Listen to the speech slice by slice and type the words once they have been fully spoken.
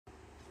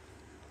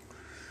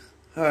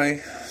Hi,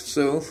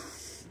 so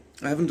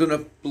I haven't done a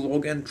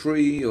blog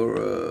entry or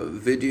a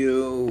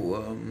video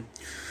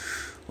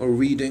or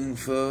reading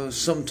for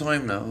some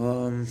time now.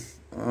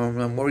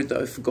 I'm worried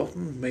that I've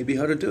forgotten maybe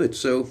how to do it,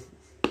 so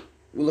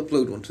we'll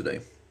upload one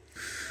today.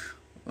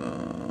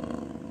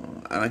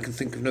 And I can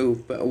think of no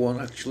better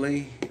one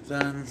actually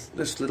than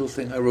this little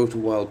thing I wrote a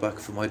while back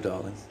for my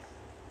darling.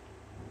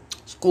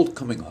 It's called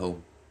Coming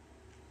Home.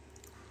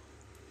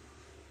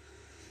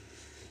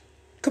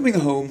 Coming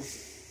home.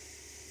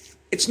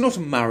 It's not a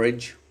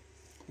marriage.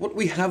 What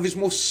we have is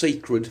more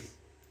sacred,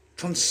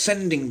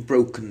 transcending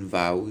broken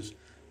vows,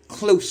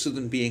 closer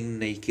than being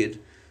naked.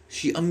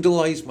 She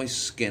underlies my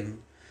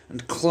skin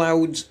and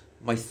clouds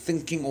my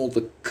thinking all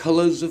the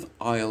colours of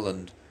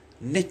Ireland,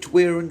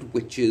 knitwear and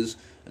witches,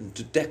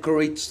 and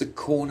decorates the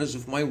corners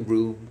of my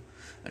room,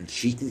 and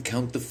she can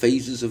count the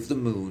phases of the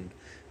moon,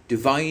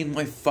 divine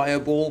my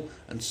fireball,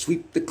 and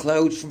sweep the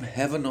clouds from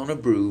heaven on a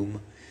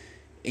broom.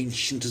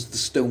 Ancient as the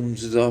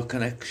stones is our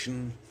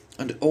connection,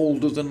 and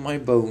older than my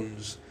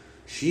bones.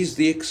 She's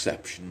the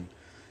exception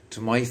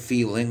to my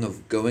feeling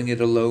of going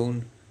it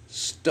alone,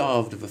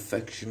 starved of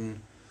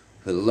affection,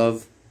 her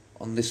love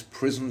on this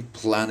prison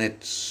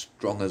planet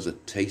strong as a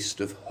taste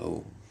of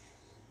home.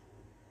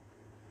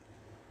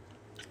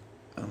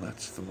 And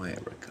that's for my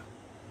Erica.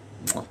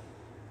 Mwah.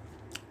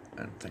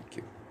 And thank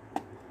you.